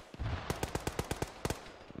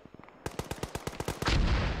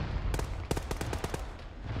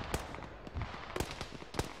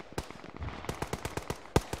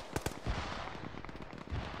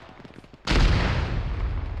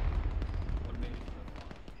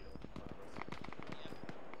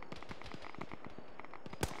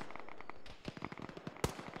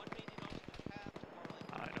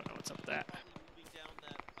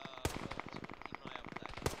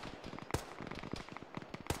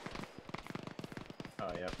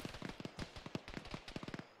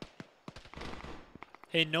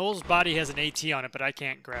 Hey, Noel's body has an AT on it, but I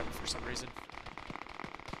can't grab it for some reason.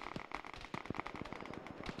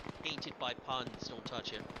 Painted by puns, don't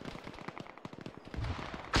touch it.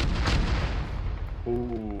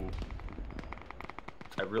 Ooh.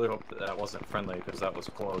 I really hope that wasn't friendly, because that was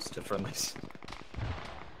close to friendlies.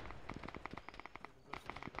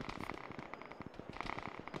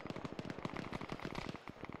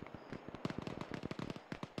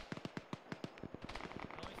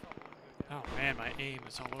 Oh man, my aim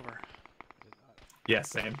is all over. Yeah,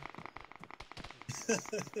 same.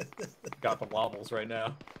 Got the wobbles right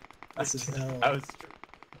now. This is hell.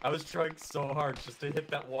 I was trying so hard just to hit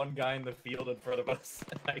that one guy in the field in front of us,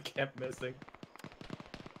 and I kept missing.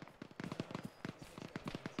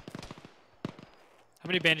 How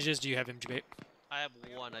many bandages do you have, MGB? I have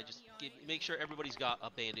one. I just make sure everybody's got a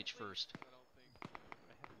bandage first.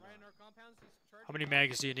 How many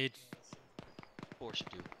mags do you need? 4 should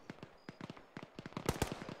do.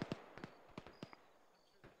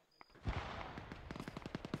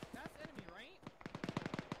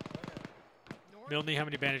 Milne, how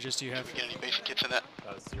many bandages do you have? Did we get any basic kits in that?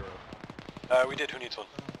 0. We did. Who needs one?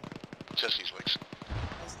 Just these wigs.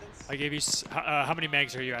 I gave you. How many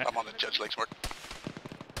mags are you at? I'm on the Judge Lakes work.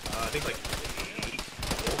 I think like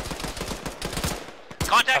 8.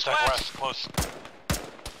 Contact west. Close.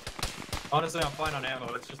 Honestly, I'm fine on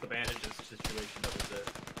ammo. It's just the bandages situation that was it.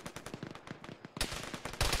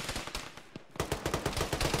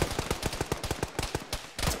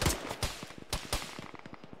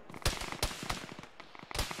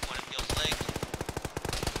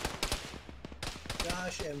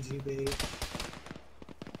 Gosh, MGB.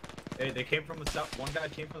 Hey, they came from the south. One guy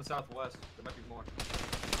came from the southwest. There might be more.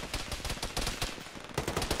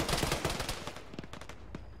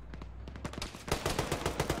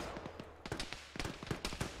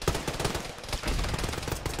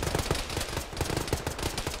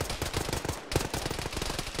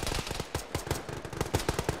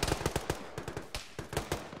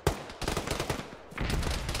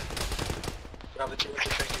 Bravo 2, what's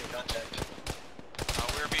your tracking and contact?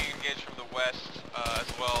 We're being engaged from the west as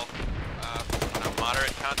well. On a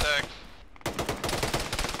moderate contact.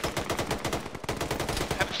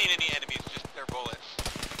 Haven't seen any enemies, just their bullets.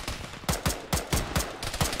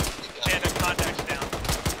 And their contacts down.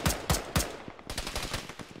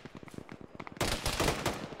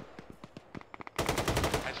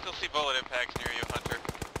 I still see bullet impacts near you, Hunter.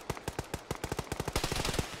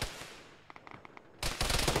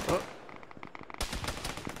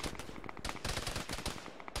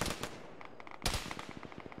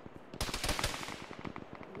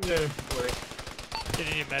 No, worry.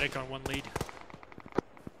 Getting a medic on one lead.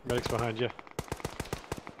 Medic's behind you.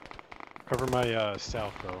 Cover my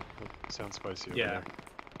south though. It sounds spicy over Yeah. there.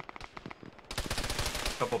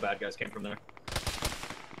 A couple bad guys came from there.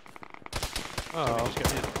 Oh.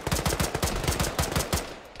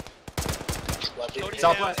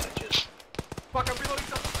 Southwest. Fuck, I'm reloading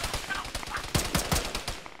south.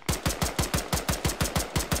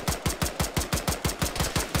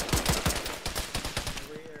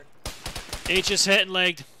 Over here. H is hit and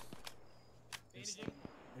legged. There's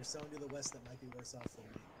someone to the west that might be worse off than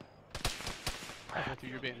me. I'll go through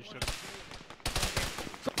your bandage, Tony.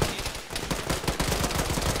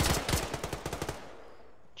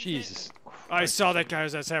 Jesus. I saw that guy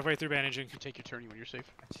as I was halfway through bandaging. You take your turn when you're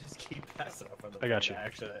safe. Just keep passing up on the I got you.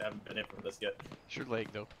 Actually, I haven't been in from this yet. It's your leg,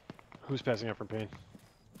 though. Who's passing out from pain?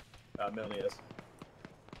 Milne is.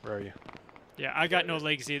 Where are you? Yeah, I got no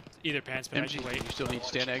legs either, Pants, but I can wait. You still need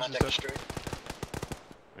stand eggs and stuff?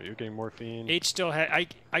 Are you getting morphine? H still had.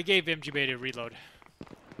 I gave MGB to reload.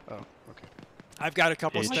 Oh, okay. I've got a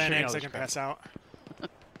couple H. stand eggs I can pass out. Get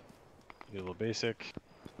a little basic.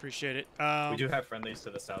 Appreciate it. We do have friendlies to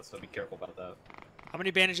the south, so be careful about that. How many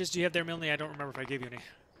bandages do you have there, Milne? I don't remember if I gave you any.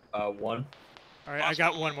 1. Alright, I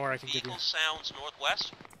got one more I can give you. Vehicle sounds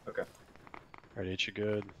northwest. Okay. Alright, H, you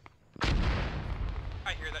good?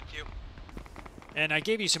 I hear that too. And I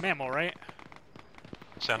gave you some ammo, right?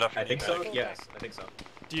 Sound off. I think so. Yes, I think so.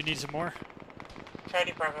 Do you need some more? I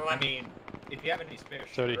mean, if you have any spare,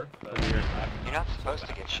 Tony, sure. over here. You're not supposed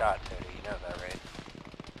to get shot, Tony. You know that, right?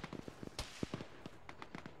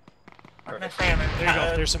 There you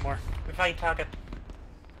go. There's some more. Refined target.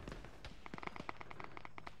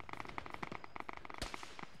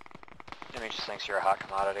 Jimmy just thinks you're a hot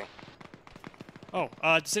commodity. Oh,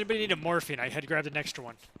 does anybody need a morphine? I had grabbed an extra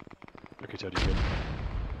one. Okay, Tony, you good?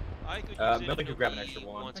 I could use Milne it. could grab an extra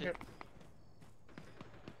one. Wants it.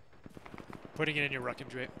 Putting it in your ruck and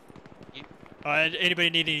drape. Yep. Anybody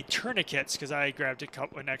need any tourniquets? Because I grabbed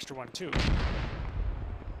an extra one too.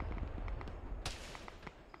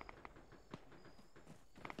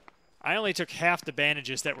 I only took half the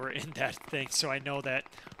bandages that were in that thing, so I know that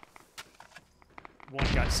one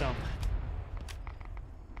got some.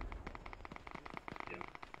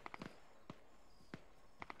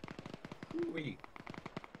 Ooh-wee.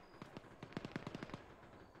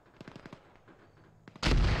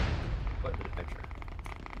 What the picture?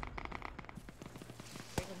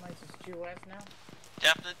 Due west now?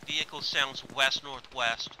 Definite vehicle sounds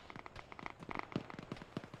west-northwest.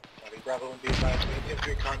 Copy, Bravo and be advised, we have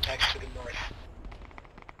infantry contacts to the north.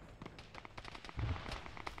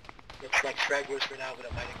 Looks like stragglers for now, but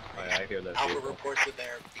it might increase. Oh, yeah, I hear that Alpha vehicle. reports that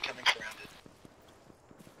they're becoming surrounded.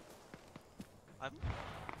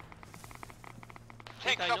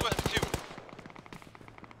 Tank southwest 2.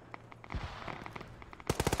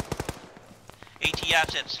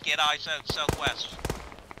 ATF's at skid eyes out southwest.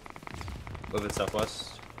 Move it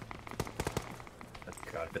southwest.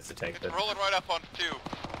 if it's to take It's rolling right up on 2.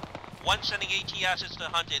 One sending ATSs to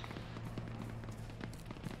hunt it.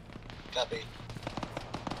 Copy.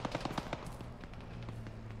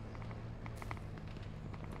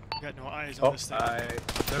 Got no eyes on this thing.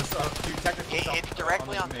 There's a few technical stuff. It's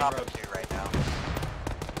directly on top of you right now.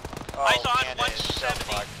 Eyes Oh, on man,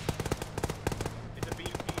 170. It's a BMP.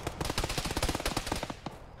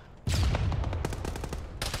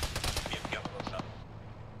 BMP on the road stop.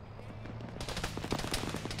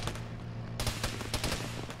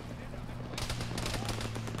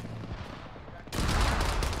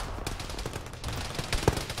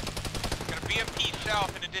 Got a BMP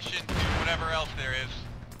south in addition to whatever else there is.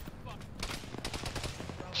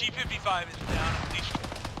 G55 is down at least.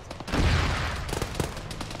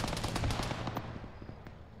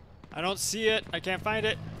 I don't see it. I can't find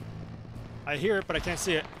it. I hear it, but I can't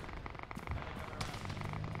see it.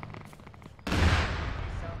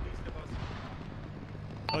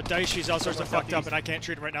 Oh, Daishi's all sorts of fucked up, and I can't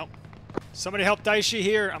treat him right now. Somebody help Daishi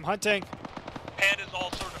here. I'm hunting. Panda's all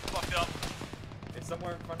sort of fucked up. It's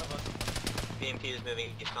somewhere in front of us. BMP is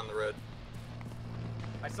moving east on the road.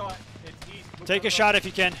 I saw it. It's east. Move Take on a the shot road. if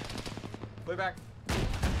you can. Way back.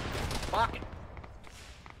 Fuck it.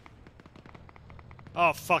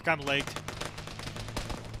 Oh, fuck, I'm legged.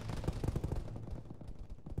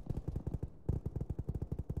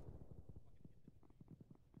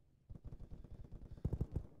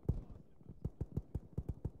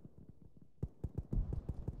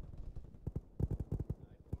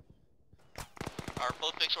 Are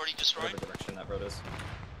both bigs already destroyed? Whatever direction that road is.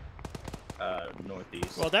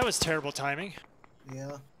 Northeast. Well, that was terrible timing.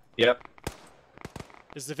 Yeah. Yep.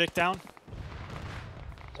 Is the Vic down?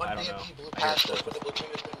 One I don't know. BMP blew past us, but the platoon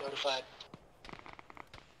has been notified.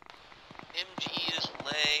 MG is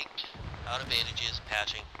legged. Out of bandages,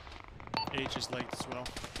 patching. H is legged as well.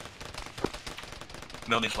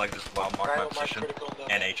 Milne's legs as well, mark my position.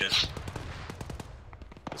 And H's.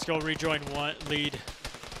 Let's go rejoin one lead.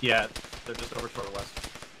 Yeah, they're just over toward the west.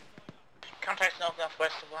 Contact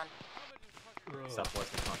northwest of 1.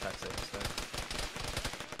 Southwest of contact safe to stay.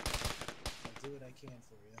 I'll do what I can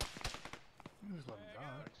for you. You just let him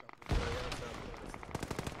die.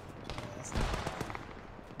 That's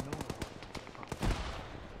No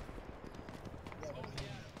one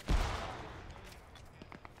yeah, but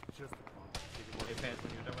It's just the con. Hey, Pants,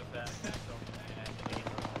 when you're done with that,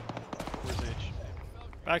 Where's H?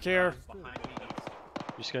 Back here.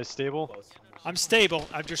 You guys stable? I'm stable.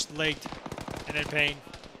 I'm just legged and in pain.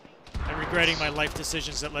 I'm regretting my life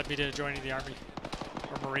decisions that led me to joining the Army.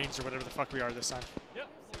 Or Marines or whatever the fuck we are this time. Yep.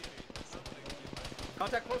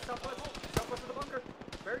 Contact close, southwest. Southwest of the bunker.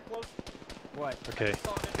 Very close. What? Okay,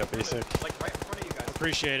 got basic. Like right in front of you guys.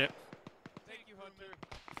 Appreciate it. Thank you, Hunter.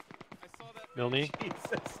 I saw that. Milne?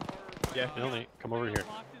 Jesus. Yeah, Milne, come over here.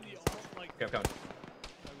 Okay, I'm coming.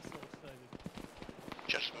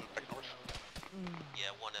 Just move back north.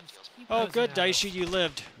 Yeah, one empty. Oh, good, Daishi, you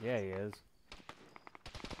lived. Yeah, he is.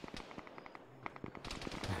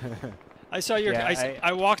 I saw your. Yeah,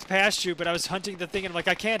 I walked past you, but I was hunting the thing, and I'm like,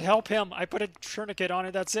 I can't help him. I put a tourniquet on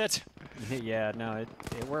it. That's it. Yeah, no,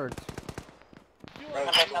 it worked.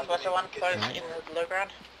 Contact northwest of 1, close in the low ground.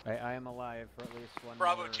 I am alive for at least one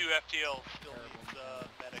Bravo more 2 FTL still needs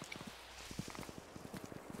medic.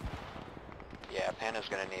 Yeah, Panda's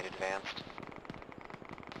gonna need advanced.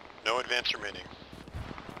 No advance remaining.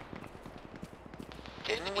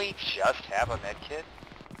 Didn't we just have a med kit?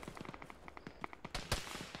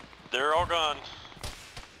 They're all gone.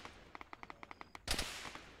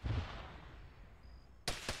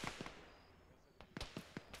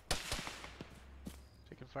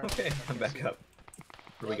 Taking fire. Okay, I'm back up.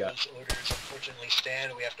 What do we got? Those orders unfortunately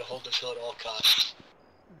stand. We have to hold this hill at all costs.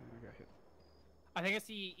 I got hit. I think I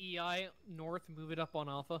see EI north. Move it up on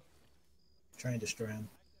Alpha. try and destroy him.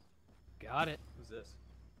 Got it. Who's this?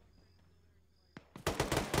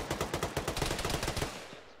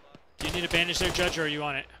 Do you need a bandage there, Judge, or are you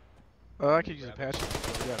on it? I could use a patch.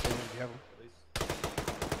 Yeah, if you have them.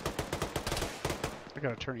 I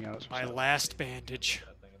got a turning out. My last bandage.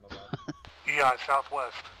 Yeah,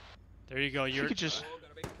 southwest. There you go. You could just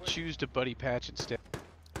choose to buddy patch instead.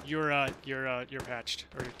 You're patched,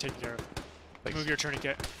 or you're taken care of. Thanks. Move your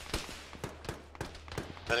tourniquet.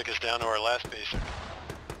 Medic is down to our last basic.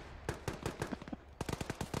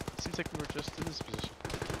 Seems like we were just in this position.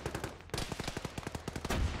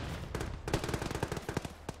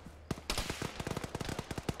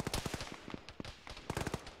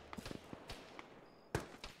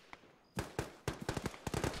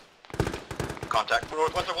 Contact.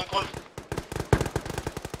 Northwest of 1 close.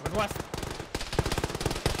 Northwest.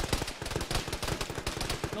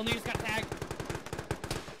 No news got tagged.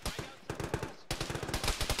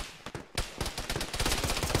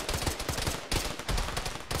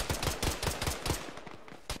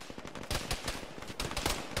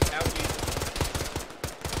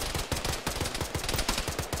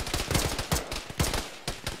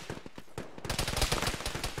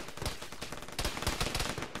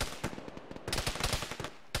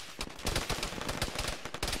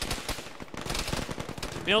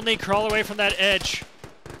 Milne, crawl away from that edge.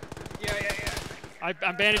 Yeah.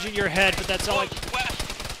 I'm bandaging your head, but that's all I... West.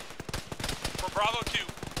 For Bravo 2.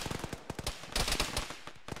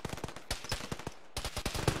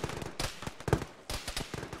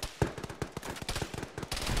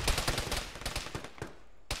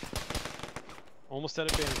 Almost out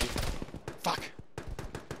of bandaging. Fuck.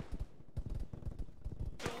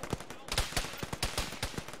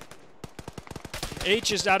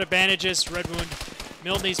 H is out of bandages, red wound.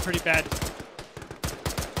 Milne's pretty bad.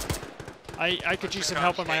 I could use some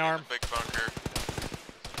help on my arm. Big bunker.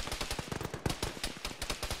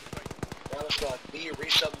 Bravo squad, B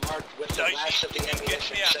resub marked with the last of the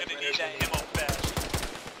ammunition. I'm gonna need that ammo fast.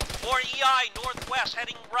 More EI, northwest,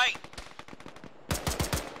 heading right.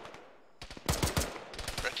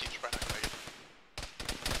 Red team's right next to me.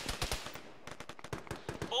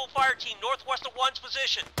 Full fire team, northwest of 1's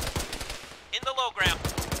position. In the low ground.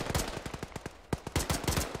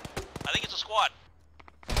 I think it's a squad.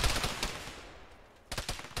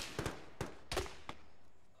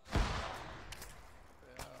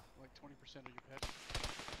 Like 20% of your pets.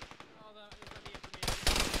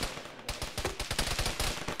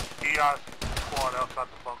 EOS squad outside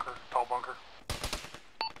the bunker, tall bunker.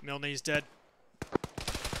 Milne's dead.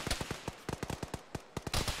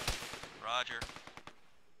 Roger.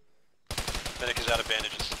 Medic is out of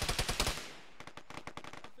bandages.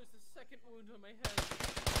 There's a second wound on my head.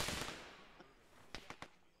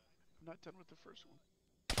 I'm not done with the first one.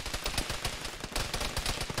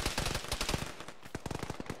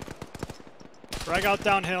 Frag out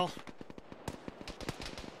downhill.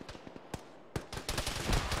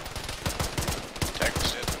 Tag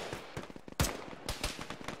was hit.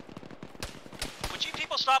 Would you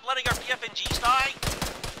people stop letting our PFNGs die?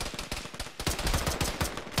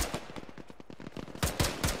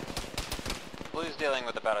 Blue's dealing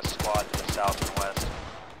with about a squad to the south and west.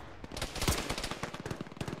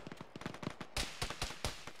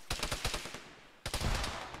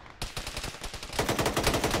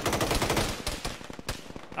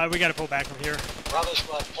 We gotta pull back from here. Bravo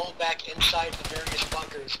squad, pull back inside the various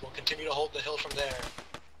bunkers. We'll continue to hold the hill from there.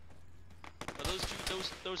 Are those two,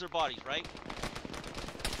 those are bodies, right?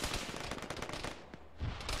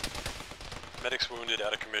 Medic's wounded,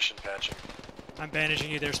 out of commission, patching. I'm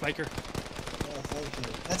bandaging you there, Spiker. Oh, thank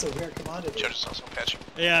you. That's a rare commodity. Judge is also patching.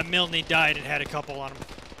 Yeah, Milne died and had a couple on him.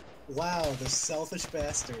 Wow, the selfish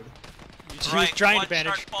bastard. He was trying to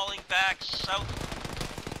bandage. Start falling back south.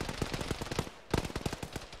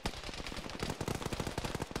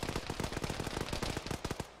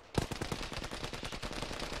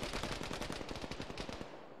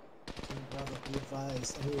 Bravo, be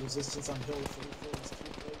advised. Any resistance on hill 44 is too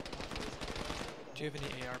late. Do you have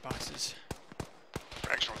any AR boxes?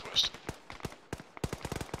 Frags northwest.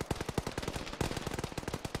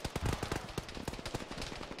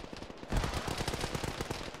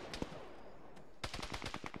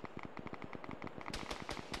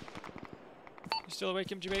 You still awake,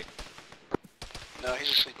 MGB? No, he's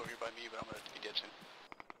asleep over here by me, but I'm gonna be dead soon.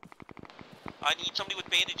 I need somebody with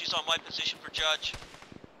bandages on my position for Judge.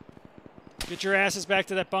 Get your asses back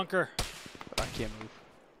to that bunker. I can't move.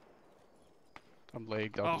 I'm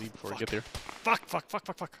lagged. I'll leave before I get there. Fuck.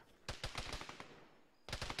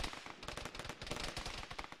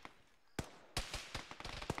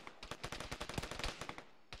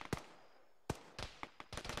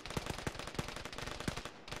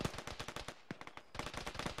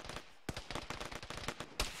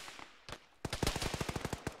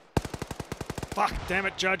 Fuck, damn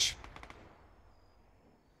it, Judge.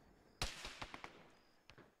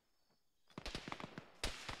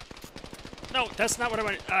 No, that's not what I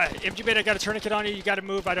want. MGB, I got a tourniquet on you. You got to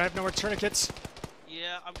move. I don't have no more tourniquets.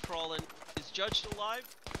 Yeah, I'm crawling. Is Judge still alive?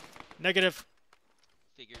 Negative.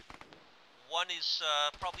 Figured. One is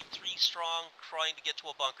probably 3 strong, trying to get to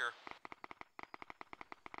a bunker.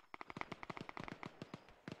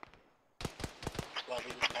 Squad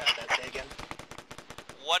leaders past that, say again.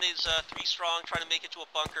 One is 3 strong, trying to make it to a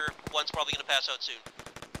bunker. One's probably going to pass out soon.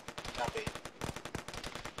 Copy.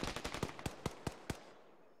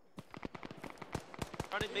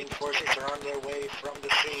 Reinforcements are on their way from the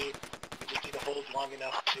sea. We just need to hold long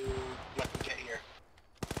enough to let them get here.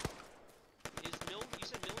 Is Milne, you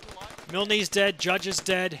said Milne's alive? Milne's dead. Judge is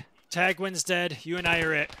dead. Tagwin's dead. You and I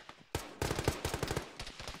are it.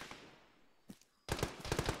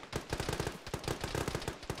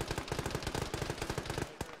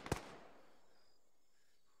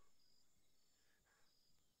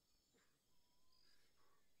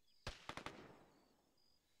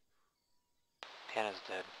 Tana's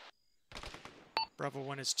dead. Bravo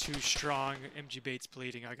 1 is too strong. MG Bait's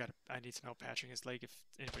bleeding. I need some help patching his leg if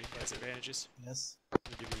anybody has advantages. Yes. I'll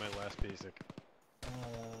give you my last basic.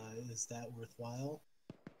 Is that worthwhile?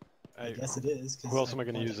 I guess it is. Who else am I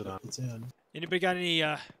going to use it on? Anybody got any?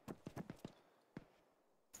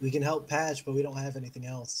 We can help patch, but we don't have anything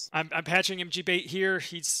else. I'm patching MG Bait here.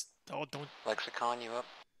 He's don't. Lexicon, you up?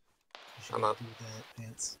 I'm up. Do that,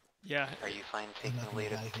 Pants. Yeah. Are you fine taking the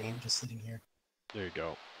lead of the team? I'm just sitting here. There you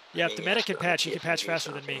go. Yeah, if the medic can patch, he can patch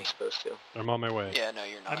faster than me. I'm on my way. Yeah, no,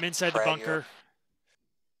 you're not. I'm inside the bunker.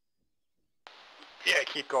 Yeah,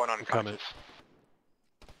 keep going on. Coming.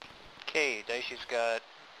 Okay, Daishi's got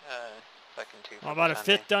second two. I'm about a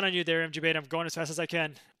fifth done on you there, MG Bait. I'm going as fast as I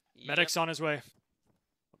can. Yep. Medic's on his way.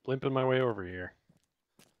 Limping my way over here.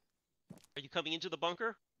 Are you coming into the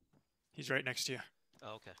bunker? He's right next to you.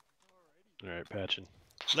 Oh, okay. Alright, patching.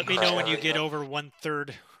 Let me know when you get over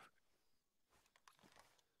 1/3.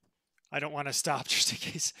 I don't want to stop just in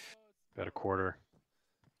case. About a quarter.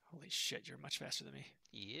 Holy shit, you're much faster than me.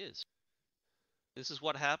 He is. This is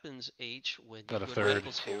what happens, H, when about you a go third. to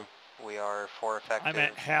medical school. We are 4 effective. I'm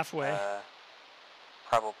at halfway.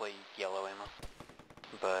 Probably yellow ammo,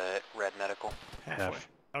 but red medical. Halfway.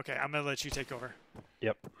 Okay, I'm gonna let you take over.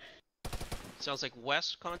 Yep. Sounds like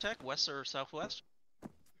west contact, west or southwest?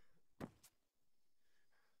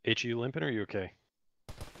 H, you limping or are you okay?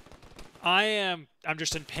 I'm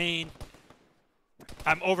just in pain.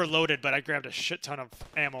 I'm overloaded, but I grabbed a shit ton of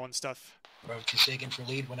ammo and stuff. Bravo 2 shaking for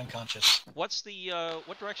lead when unconscious. What's the,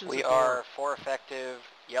 what direction is We the are 4 effective,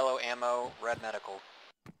 yellow ammo, red medical.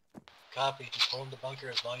 Copy, just hold the bunker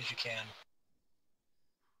as long as you can.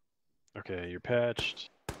 Okay, you're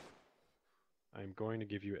patched. I'm going to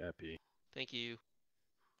give you epi. Thank you.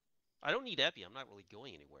 I don't need epi, I'm not really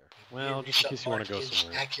going anywhere. Well, just in case you want to go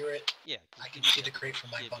somewhere. Accurate. Yeah. I can see the crate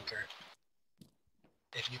from my bunker.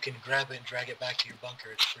 If you can grab it and drag it back to your bunker,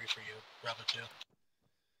 it's free for you. Bravo 2.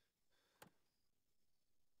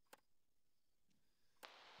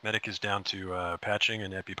 Medic is down to patching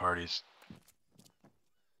and epi parties.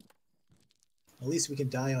 At least we can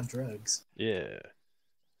die on drugs. Yeah.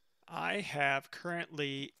 I have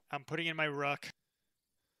currently, I'm putting in my ruck.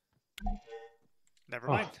 Never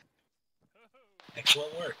mind.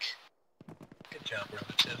 Excellent work. Good job,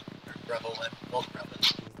 Bravo 2. Or Bravo 1, both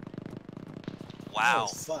Bravos. Wow.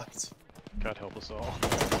 Fucked. God help us all.